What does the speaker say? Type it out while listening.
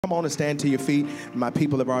Come on and stand to your feet. My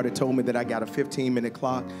people have already told me that I got a 15-minute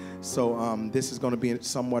clock. So this is going to be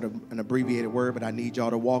somewhat of an abbreviated word, but I need y'all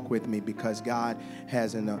to walk with me because God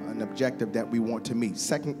has an objective that we want to meet.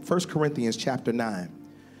 1 Corinthians chapter 9,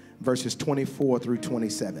 verses 24 through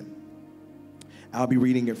 27. I'll be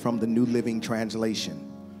reading it from the New Living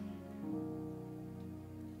Translation.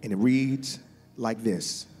 And it reads like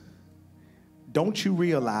this. Don't you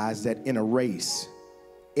realize that in a race,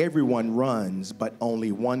 everyone runs, but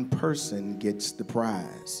only one person gets the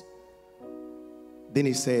prize? Then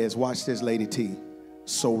he says, watch this, Lady T.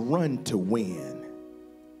 So run to win.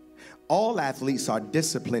 All athletes are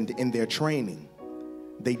disciplined in their training.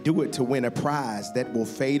 They do it to win a prize that will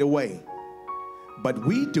fade away. But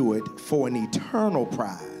we do it for an eternal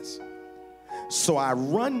prize. So I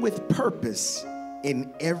run with purpose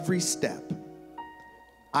in every step.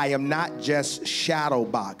 I am not just shadow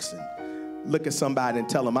boxing. Look at somebody and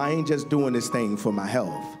tell them, I ain't just doing this thing for my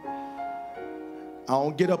health. I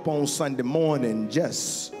don't get up on Sunday morning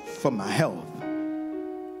just for my health.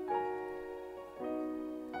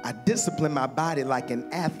 I discipline my body like an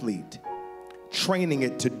athlete, training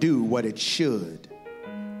it to do what it should.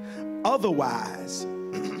 Otherwise,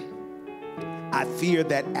 I fear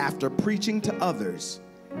that after preaching to others,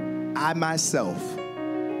 I myself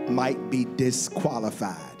might be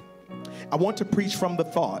disqualified. I want to preach from the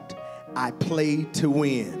thought, I play to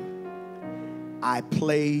win. I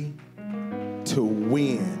play to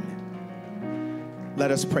win.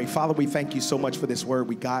 Let us pray. Father, we thank you so much for this word.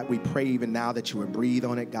 We pray even now that you would breathe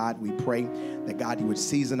on it, God. We pray that, God, you would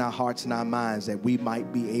season our hearts and our minds that we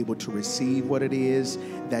might be able to receive what it is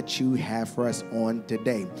that you have for us on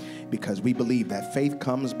today. Because we believe that faith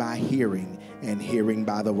comes by hearing and hearing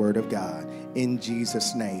by the word of God. In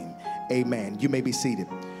Jesus' name, amen. You may be seated.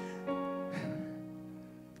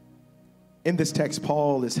 In this text,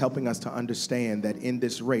 Paul is helping us to understand that in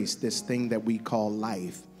this race, this thing that we call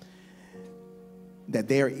life, that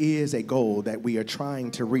there is a goal that we are trying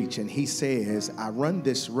to reach. And he says, I run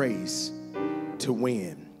this race to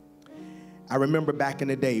win. I remember back in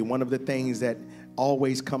the day, one of the things that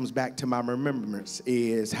always comes back to my remembrance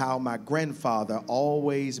is how my grandfather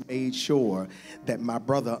always made sure that my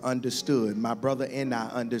brother and I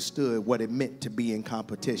understood what it meant to be in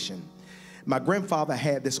competition. My grandfather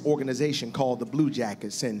had this organization called the Blue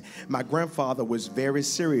Jackets, and my grandfather was very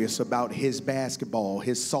serious about his basketball,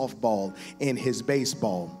 his softball, and his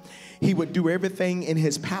baseball. He would do everything in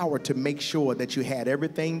his power to make sure that you had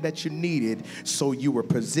everything that you needed so you were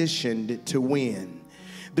positioned to win.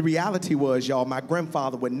 The reality was, y'all, my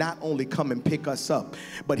grandfather would not only come and pick us up,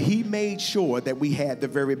 but he made sure that we had the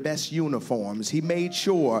very best uniforms. He made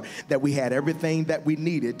sure that we had everything that we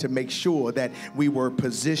needed to make sure that we were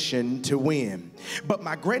positioned to win. But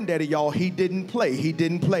my granddaddy, y'all, he didn't play. He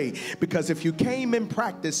didn't play because if you came in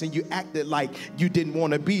practice and you acted like you didn't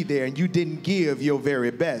want to be there and you didn't give your very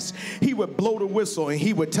best, he would blow the whistle and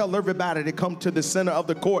he would tell everybody to come to the center of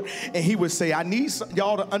the court and he would say, I need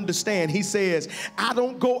y'all to understand. He says, I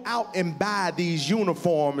don't go out and buy these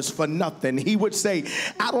uniforms for nothing. He would say,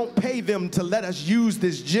 I don't pay them to let us use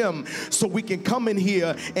this gym so we can come in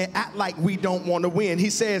here and act like we don't want to win.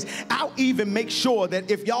 He says, I'll even make sure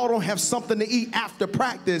that if y'all don't have something to eat after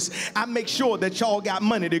practice, I make sure that y'all got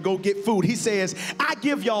money to go get food. He says, I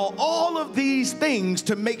give y'all all of these things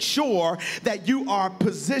to make sure that you are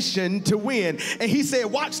positioned to win. And he said,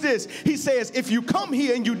 watch this. He says, if you come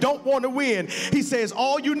here and you don't want to win, he says,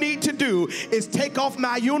 all you need to do is take off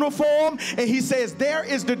my uniform, and he says, there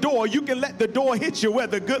is the door. You can let the door hit you where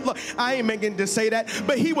the good luck. I ain't meaning to say that,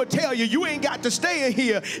 but he would tell you, you ain't got to stay in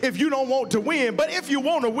here if you don't want to win. But if you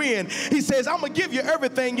want to win, he says, I'm going to give you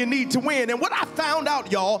everything you need to win. And what I found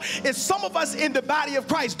out, y'all, is some of us in the body of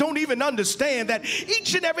Christ don't even understand that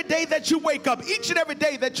each and every day that you wake up, each and every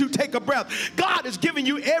day that you take a breath, God is giving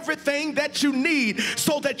you everything that you need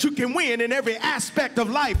so that you can win in every aspect of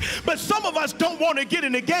life. But some of us don't want to get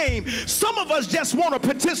in the game. Some of us just want to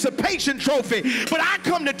participation trophy. But I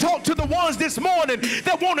come to talk to the ones this morning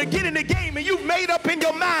that want to get in the game, and you've made up in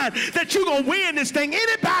your mind that you're going to win this thing.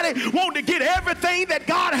 Anybody want to get everything that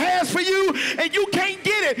God has for you, and you can't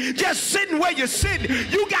get it just sitting where you're sitting?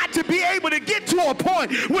 You got to be able to get to a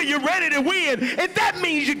point where you're ready to win, and that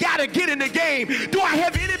means you got to get in the game. Do I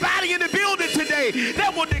have anybody in the building today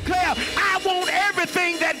that will declare, I want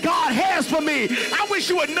everything that God has for me? I wish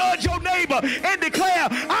you would nudge your neighbor and declare,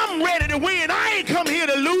 I'm ready to win. I ain't come here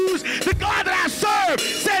to lose. The God that I serve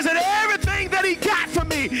says that everything that he got for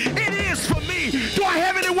me, it is for me. Do I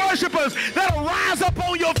have any worshipers that'll rise up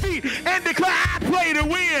on your feet and declare, I play to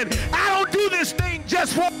win? I don't do this thing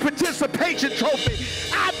just for participation trophy.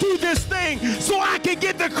 I do this this thing so I can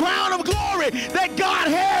get the crown of glory that God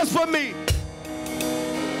has for me.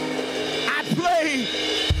 I play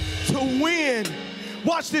to win.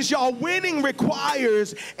 Watch this, y'all. Winning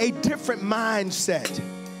requires a different mindset.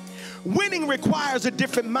 Winning requires a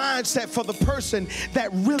different mindset for the person that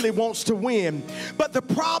really wants to win. But the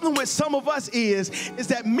problem with some of us is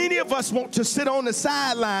that many of us want to sit on the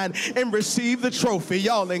sideline and receive the trophy.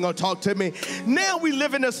 Y'all ain't gonna talk to me. Now we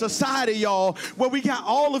live in a society, y'all, where we got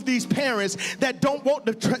all of these parents that don't want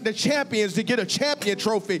the champions to get a champion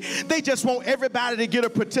trophy. They just want everybody to get a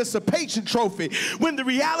participation trophy. When the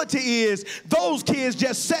reality is those kids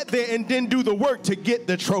just sat there and didn't do the work to get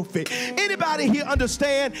the trophy. Anybody here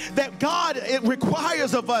understand that God, it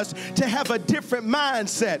requires of us to have a different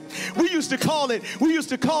mindset? We used to call it,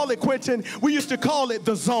 Quentin, we used to call it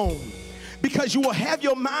the zone. Because you will have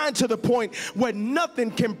your mind to the point where nothing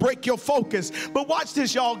can break your focus. But watch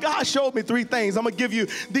this, y'all. God showed me 3 things. I'm going to give you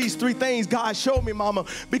these 3 things God showed me, mama.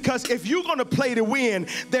 Because if you're going to play to win,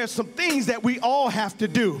 there's some things that we all have to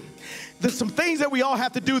do. There's some things that we all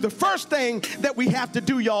have to do. The first thing that we have to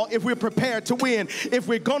do, y'all, if we're prepared to win, if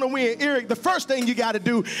we're going to win, Eric, the first thing you got to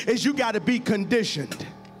do is you got to be conditioned.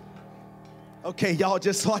 Okay, y'all,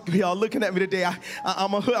 just like y'all looking at me today,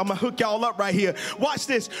 I'm gonna hook y'all up right here. Watch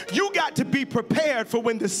this. You got to be prepared for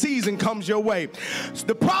when the season comes your way. So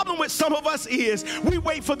the problem with some of us is we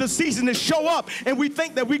wait for the season to show up and we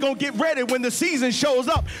think that we're gonna get ready when the season shows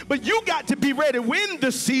up. But you got to be ready when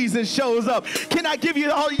the season shows up. Can I give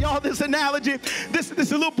you all y'all this analogy?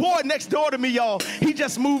 This little boy next door to me, y'all, he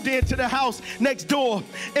just moved into the house next door.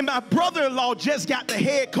 And my brother-in-law just got the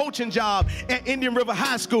head coaching job at Indian River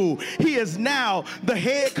High School. He is now the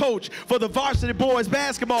head coach for the varsity boys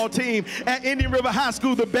basketball team at Indian River High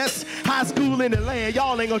School, the best high school in the land.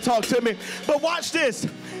 Y'all ain't gonna talk to me. But watch this.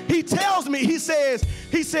 He tells me, he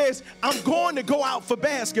says, I'm going to go out for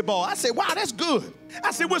basketball. I said, wow, that's good.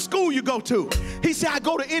 I said, what school you go to? He said, I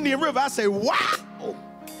go to Indian River. I said, wow,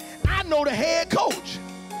 I know the head coach.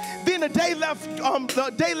 Then the day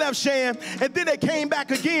left Shan, and then they came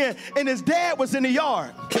back again, and his dad was in the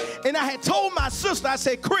yard. And I had told my sister, I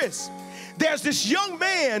said, Chris, there's this young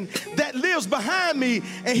man that lives behind me,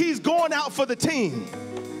 and he's going out for the team.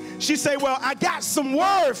 She said, well, I got some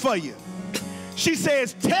word for you. She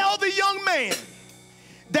says, tell the young man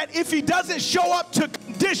that if he doesn't show up to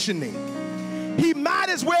conditioning, he might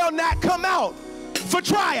as well not come out for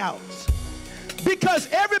tryouts. Because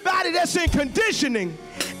everybody that's in conditioning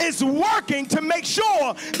is working to make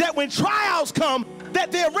sure that when tryouts come, that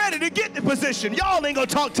they're ready to get the position. Y'all ain't gonna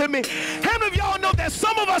talk to me. How many of y'all know that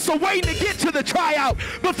some of us are waiting to get to the tryout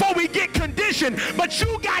before we get conditioned? But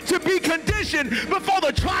you got to be conditioned before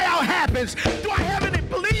the tryout happens. Do I have any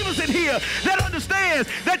believers in here that understands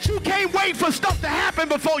that you can't wait for stuff to happen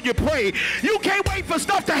before you pray? You can't wait for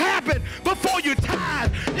stuff to happen before you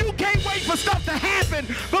tithe. You can't wait for stuff to happen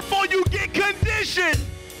before you get conditioned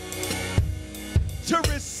to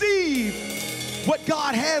receive what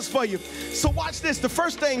God has for you. So watch this. The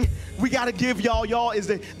first thing we got to give y'all is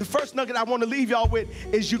that the first nugget I want to leave y'all with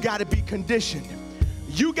is you got to be conditioned.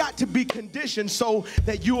 You got to be conditioned so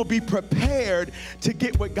that you will be prepared to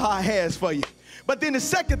get what God has for you. But then the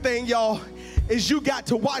second thing, y'all, is you got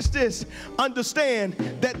to watch this. Understand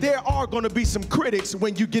that there are going to be some critics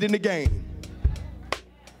when you get in the game.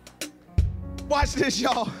 Watch this,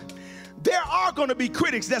 y'all. There are going to be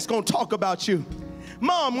critics that's going to talk about you.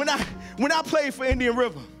 Mom, when I played for Indian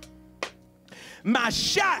River, my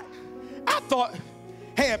shot, I thought,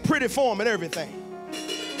 had pretty form and everything.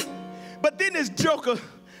 But then this joker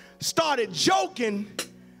started joking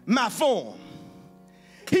my form.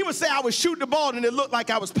 He would say I would shoot the ball and it looked like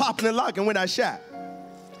I was popping and locking when I shot.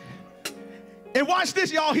 And watch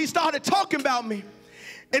this, y'all. He started talking about me.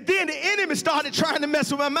 And then the enemy started trying to mess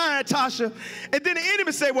with my mind, Tasha. And then the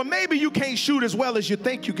enemy said, well, maybe you can't shoot as well as you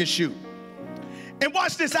think you can shoot. And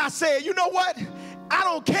watch this. I said, you know what? I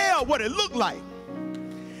don't care what it looked like,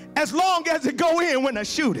 as long as it go in when I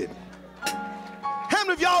shoot it. How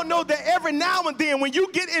many of y'all know that every now and then when you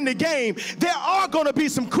get in the game, there are going to be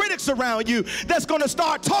some critics around you that's going to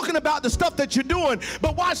start talking about the stuff that you're doing.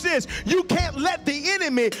 But watch this. You can't let the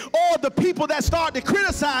enemy or the people that start to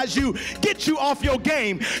criticize you get you off your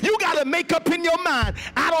game. You got to make up in your mind,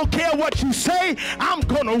 I don't care what you say, I'm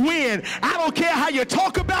going to win. I don't care how you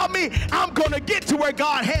talk about me, I'm going to get to where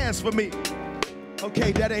God has for me.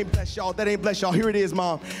 Okay, that ain't bless y'all. That ain't bless y'all. Here it is,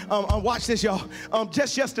 Mom. Watch this, y'all.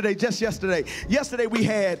 Just yesterday, we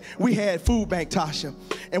had food bank, Tasha,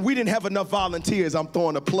 and we didn't have enough volunteers. I'm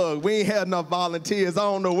throwing a plug. We ain't had enough volunteers. I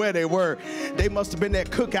don't know where they were. They must have been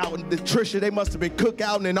at cookout and Trisha. They must have been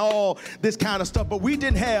cookouting and all this kind of stuff. But we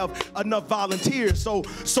didn't have enough volunteers. So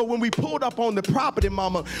when we pulled up on the property,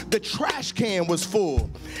 Mama, the trash can was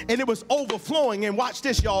full and it was overflowing. And watch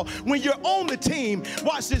this, y'all. When you're on the team,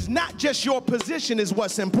 watch this. Not just your position is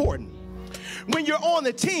what's important. When you're on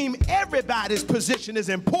the team, everybody's position is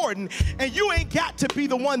important, and you ain't got to be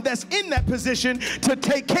the one that's in that position to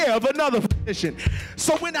take care of another position.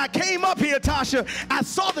 So when I came up here, Tasha, I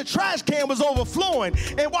saw the trash can was overflowing.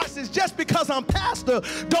 And watch this, just because I'm pastor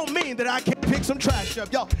don't mean that I can't pick some trash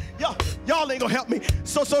up. Y'all ain't gonna help me.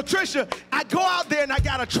 So Trisha, I go out there and I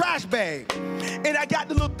got a trash bag. And I got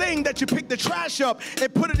the little thing that you pick the trash up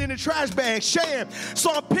and put it in the trash bag, Sham.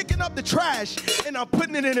 So I'm picking up the trash and I'm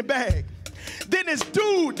putting it in the bag. Then this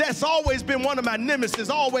dude that's always been one of my nemesis,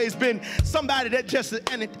 always been somebody that just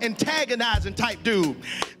an antagonizing type dude.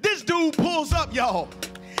 This dude pulls up, y'all,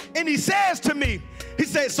 and he says to me, he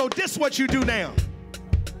says, so this what you do now.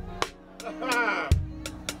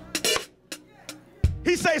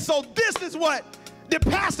 He says, so this is what the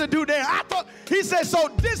pastor do now. He said, so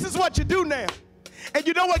this is what you do now. And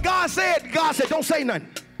you know what God said? God said, don't say nothing.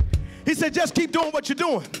 He said, just keep doing what you're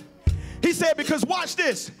doing. He said, because watch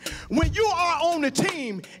this, when you are on the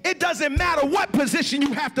team, it doesn't matter what position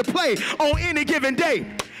you have to play on any given day.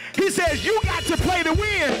 He says, you got to play to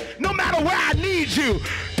win no matter where I need you.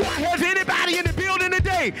 Do I have anybody in the building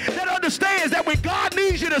today that understands that when God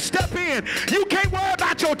needs you to step in, you can't worry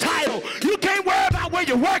about your title. You can't worry about where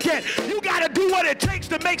you work at. You got to do what it takes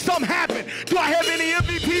to make something happen. Do I have any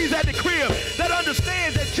MVPs at the crib that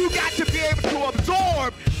understands that you got to be able to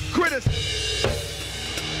absorb criticism?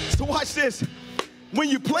 So watch this. When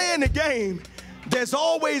you play in the game, there's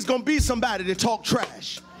always going to be somebody to talk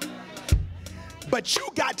trash. But you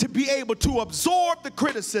got to be able to absorb the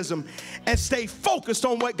criticism and stay focused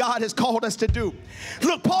on what God has called us to do.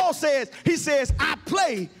 Look, Paul says, he says, I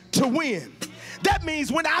play to win. That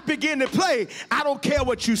means when I begin to play, I don't care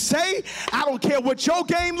what you say. I don't care what your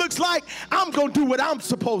game looks like. I'm going to do what I'm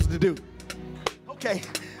supposed to do.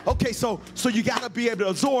 Okay, so you got to be able to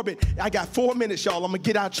absorb it. I got 4 minutes, y'all. I'm going to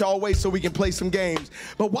get out y'all way so we can play some games.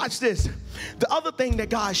 But watch this. The other thing that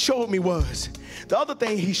God showed me was,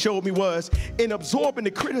 in absorbing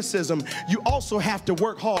the criticism, you also have to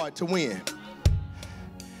work hard to win.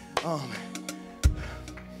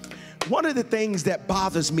 One of the things that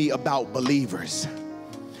bothers me about believers,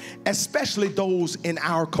 especially those in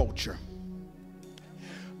our culture,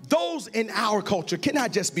 can I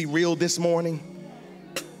just be real this morning?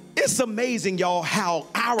 It's amazing, y'all, how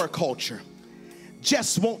our culture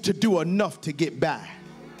just want to do enough to get by.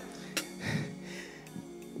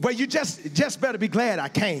 Well, you just better be glad I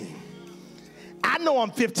came. I know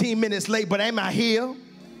I'm 15 minutes late, but am I here?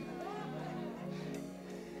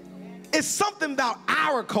 It's something about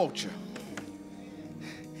our culture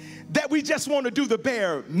that we just want to do the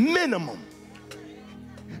bare minimum.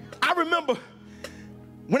 I remember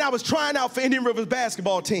when I was trying out for Indian River's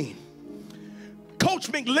basketball team,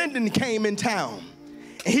 Coach McLendon came in town,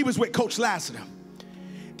 and he was with Coach Lassiter.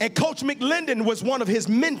 And Coach McLendon was one of his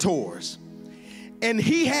mentors, and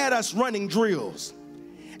he had us running drills.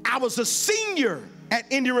 I was a senior at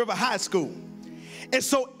Indian River High School, and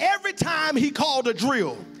so every time he called a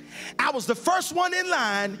drill, I was the first one in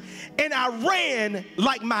line, and I ran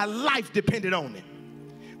like my life depended on it.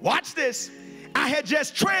 Watch this. I had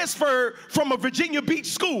just transferred from a Virginia Beach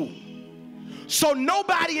school, so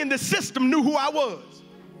nobody in the system knew who I was.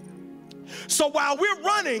 So while we're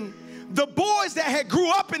running, the boys that had grew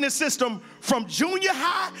up in the system from junior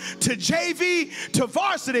high to JV to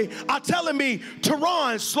varsity are telling me,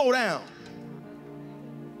 Terron, slow down.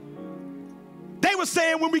 They were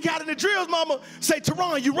saying when we got in the drills, Mama, say,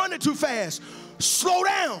 Terron, you running too fast. Slow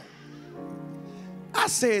down. I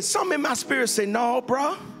said, something in my spirit said, no,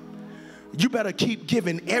 bro, you better keep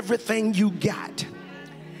giving everything you got.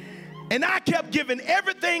 And I kept giving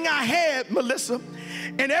everything I had, Melissa.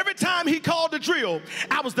 And every time he called the drill,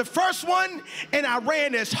 I was the first one, and I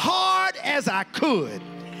ran as hard as I could.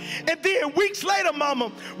 And then weeks later, Mama,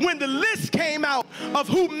 when the list came out of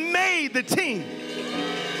who made the team,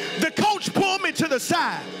 the coach pulled me to the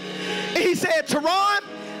side. And he said, Terron,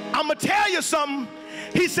 I'm going to tell you something.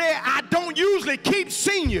 He said, I don't usually keep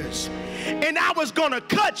seniors, and I was going to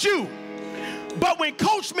cut you. But when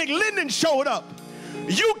Coach McLendon showed up,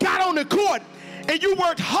 you got on the court and you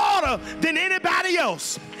worked harder than anybody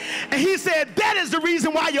else. And he said, that is the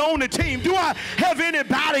reason why you're on the team. Do I have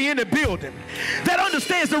anybody in the building that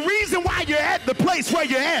understands the reason why you're at the place where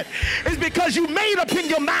you're at is because you made up in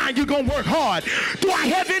your mind you're going to work hard? Do I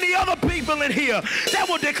have any other people in here that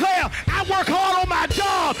will declare, I work hard on my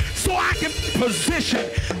job so I can position?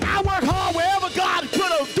 I work hard wherever God put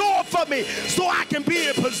a door for me so I can be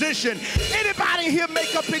in position. Anybody in here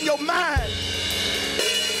make up in your mind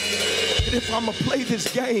that if I'm going to play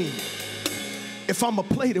this game, if I'm going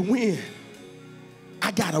to play to win,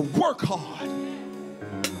 I got to work hard.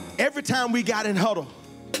 Every time we got in huddle,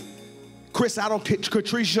 Chris,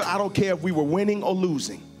 Katricia, I don't care if we were winning or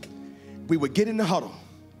losing. We would get in the huddle,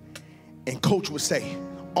 and coach would say,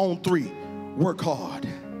 on 3, work hard.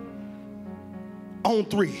 On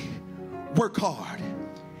 3, work hard.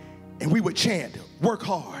 And we would chant, work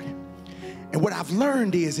hard. And what I've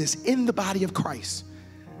learned is in the body of Christ,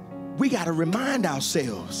 we got to remind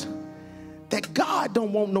ourselves that God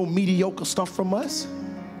don't want no mediocre stuff from us.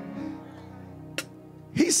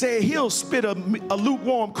 He said he'll spit a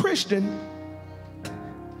lukewarm Christian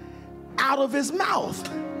out of his mouth.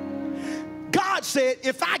 God said,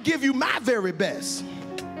 if I give you my very best,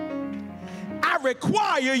 I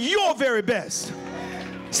require your very best.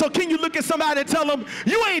 So can you look at somebody and tell them,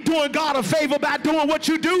 you ain't doing God a favor by doing what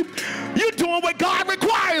you do. You're doing what God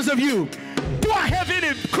requires of you. Do I have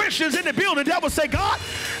any Christians in the building that will say, God,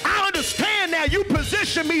 I understand now you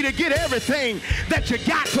position me to get everything that you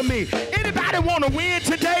got for me. Anybody want to win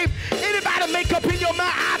today? Anybody make up in your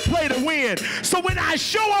mind, I play to win. So when I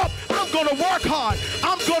show up, I'm going to work hard.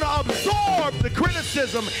 I'm going to absorb the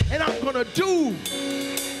criticism, and I'm going to do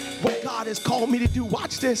what God has called me to do.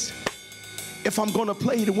 Watch this. If I'm going to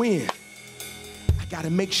play to win, I got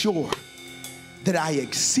to make sure that I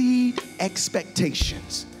exceed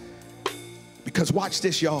expectations. Because watch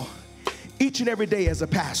this, y'all. Each and every day as a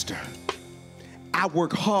pastor, I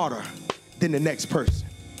work harder than the next person.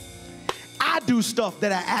 I do stuff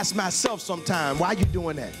that I ask myself sometimes, why are you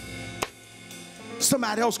doing that?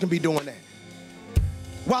 Somebody else can be doing that.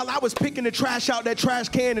 While I was picking the trash out that trash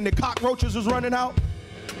can and the cockroaches was running out,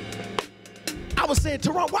 I was saying,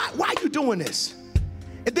 Terron, why are you doing this?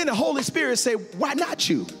 And then the Holy Spirit said, why not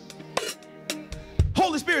you?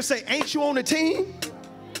 Holy Spirit said, ain't you on the team?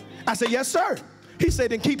 I said, yes, sir. He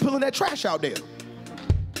said, then keep pulling that trash out there.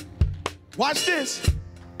 Watch this.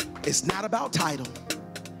 It's not about title.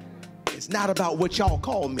 It's not about what y'all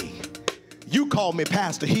call me. You call me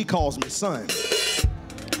pastor. He calls me son.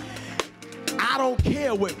 I don't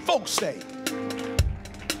care what folks say.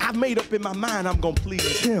 I've made up in my mind I'm going to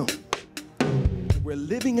please him. We're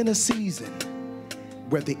living in a season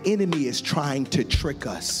where the enemy is trying to trick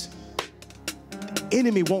us. The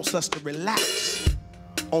enemy wants us to relax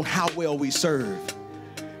on how well we serve.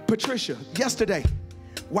 Patricia, yesterday,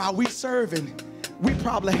 while we serving, we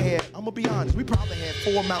probably had, I'm gonna be honest, we probably had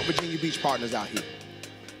 4 Mount Virginia Beach partners out here.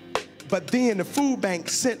 But then the food bank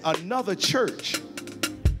sent another church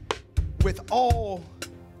with all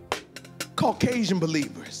Caucasian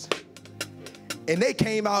believers. And they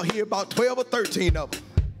came out here, about 12 or 13 of them.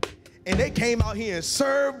 And they came out here and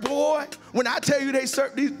served, boy. When I tell you they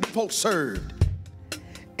served, these folks served.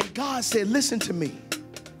 And God said, listen to me.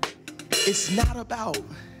 It's not about,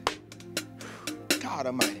 God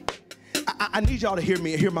Almighty. I need y'all to hear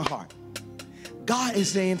me and hear my heart. God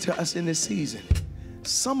is saying to us in this season,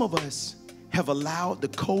 some of us have allowed the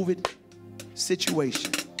COVID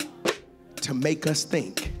situation to make us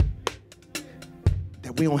think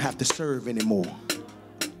that we don't have to serve anymore.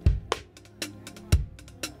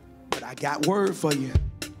 But I got word for you.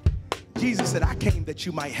 Jesus said, I came that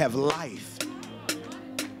you might have life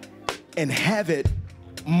and have it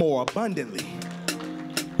more abundantly.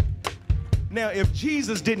 Now, if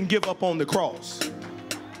Jesus didn't give up on the cross,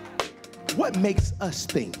 what makes us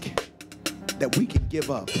think that we can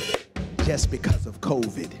give up just because of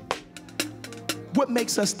COVID? What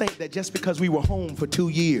makes us think that just because we were home for 2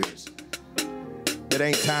 years, it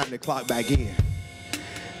ain't time to clock back in?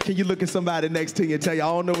 Can you look at somebody next to you and tell you, I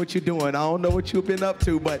don't know what you're doing, I don't know what you've been up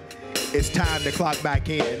to, but it's time to clock back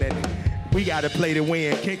in, and we got to play to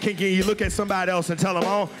win. Can you look at somebody else and tell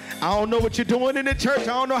them, I don't know what you're doing in the church, I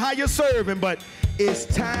don't know how you're serving, but it's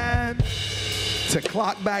time to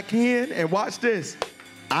clock back in. And watch this.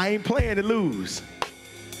 I ain't playing to lose.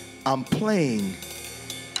 I'm playing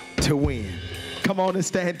to win. Come on and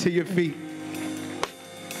stand to your feet.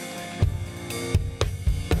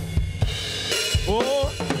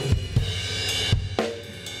 Oh,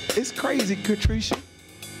 it's crazy, Katricia.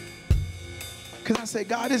 Because I said,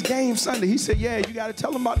 God, it's game Sunday. He said, yeah, you got to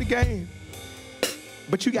tell them about the game.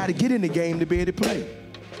 But you got to get in the game to be able to play.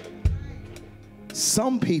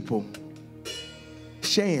 Some people,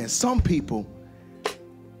 Shan, some people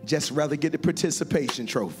just rather get the participation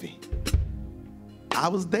trophy. I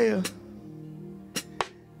was there.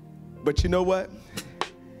 But you know what?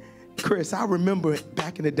 Chris, I remember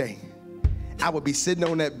back in the day, I would be sitting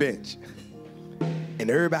on that bench and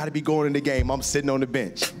everybody be going in the game. I'm sitting on the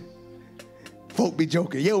bench. Folk be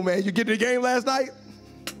joking, yo man, you get in the game last night?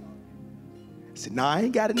 I said, nah, I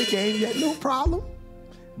ain't got in the game yet, no problem.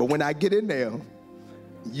 But when I get in there,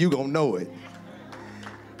 you gonna know it.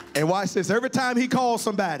 And watch this, every time he called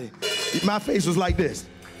somebody, my face was like this.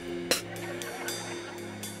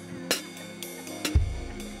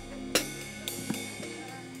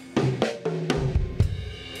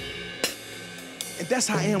 And that's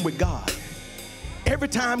how I am with God. Every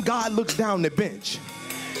time God looks down the bench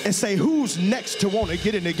and say, who's next to want to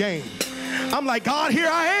get in the game? I'm like, God, here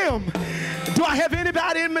I am. Do I have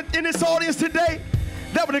anybody in this audience today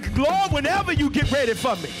that would, Lord, whenever you get ready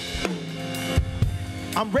for me,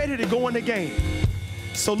 I'm ready to go in the game.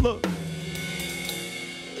 So look,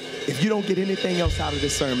 if you don't get anything else out of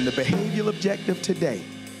this sermon, the behavioral objective today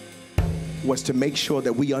was to make sure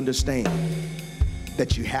that we understand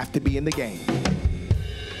that you have to be in the game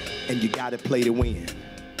and you got to play to win.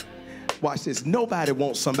 Watch this. Nobody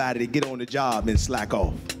wants somebody to get on the job and slack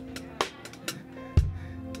off.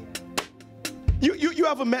 You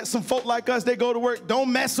ever met some folk like us? They go to work,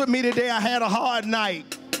 don't mess with me today, I had a hard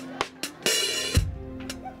night.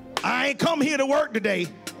 I ain't come here to work today.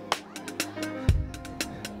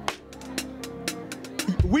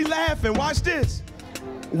 We laughing, watch this.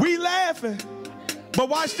 We laughing, but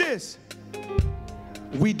watch this.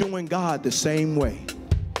 We doing God the same way.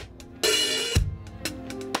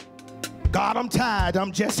 God, I'm tired,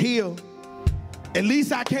 I'm just here. At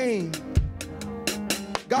least I came.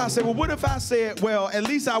 God said, well, what if I said, well, at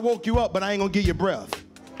least I woke you up, but I ain't gonna give you breath.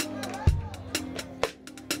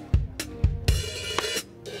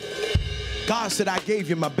 God said, I gave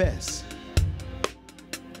you my best.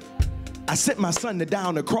 I sent my son to die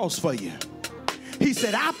on the cross for you. He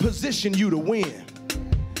said, I position you to win.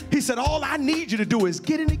 He said, all I need you to do is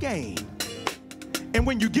get in the game. And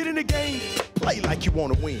when you get in the game, play like you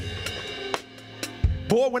want to win.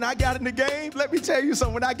 Boy, when I got in the game, let me tell you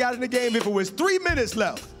something. When I got in the game, if it was 3 minutes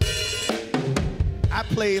left, I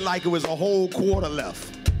played like it was a whole quarter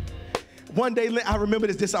left. One day, I remember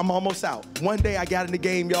this, I'm almost out. One day I got in the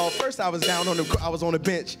game, y'all. First I was on the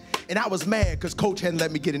bench, and I was mad because coach hadn't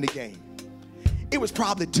let me get in the game. It was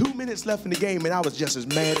probably 2 minutes left in the game, and I was just as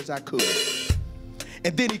mad as I could.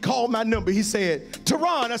 And then he called my number. He said,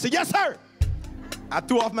 Terron. I said, yes, sir. I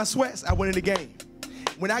threw off my sweats. I went in the game.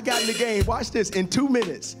 When I got in the game, watch this, in 2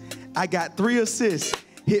 minutes, I got 3 assists,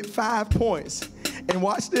 hit 5 points. And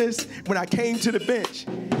watch this, when I came to the bench,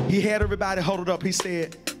 he had everybody huddled up. He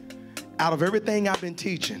said, out of everything I've been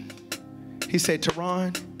teaching, he said,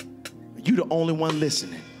 Terron, you the only one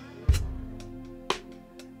listening.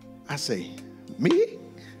 I say, me?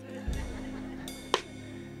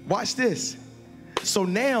 Watch this. So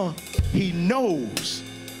now he knows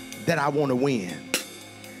that I want to win.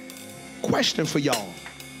 Question for y'all.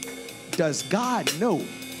 Does God know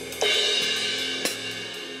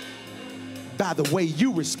by the way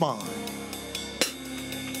you respond?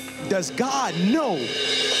 Does God know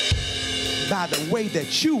by the way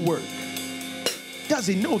that you work? Does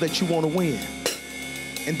he know that you want to win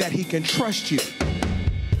and that he can trust you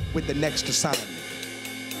with the next assignment?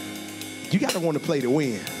 You got to want to play to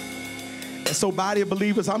win. And so, body of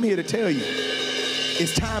believers, I'm here to tell you,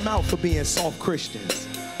 it's time out for being soft Christians.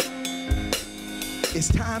 It's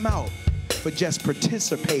time out for just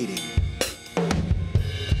participating.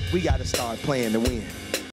 We got to start playing to win.